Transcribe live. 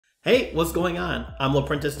Hey, what's going on? I'm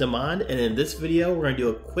L'Apprentice Demand, and in this video, we're going to do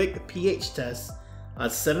a quick pH test on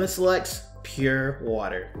 7 Select's pure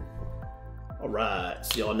water. Alright,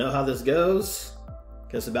 so y'all know how this goes.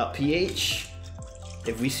 It's about pH.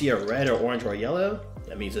 If we see a red or orange or yellow,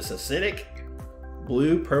 that means it's acidic.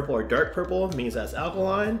 Blue, purple, or dark purple means that's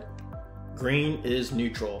alkaline. Green is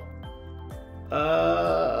neutral.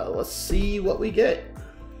 Let's see what we get.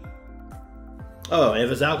 Oh, and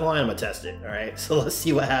if it's alkaline, I'm gonna test it. All right, so let's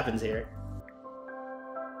see what happens here.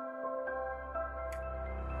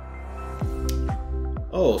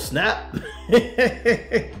 Oh, snap.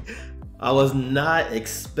 I was not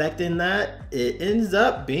expecting that. It ends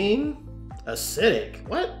up being acidic.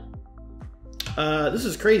 What? This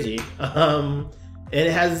is crazy. And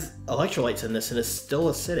it has electrolytes in this and it's still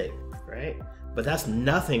acidic, right? But that's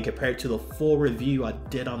nothing compared to the full review I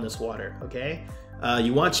did on this water, okay?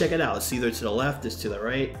 You want to check it out. It's either to the left, it's to the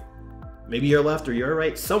right. Maybe your left or your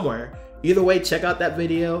right, somewhere. Either way, check out that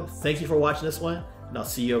video. Thank you for watching this one, and I'll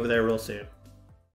see you over there real soon.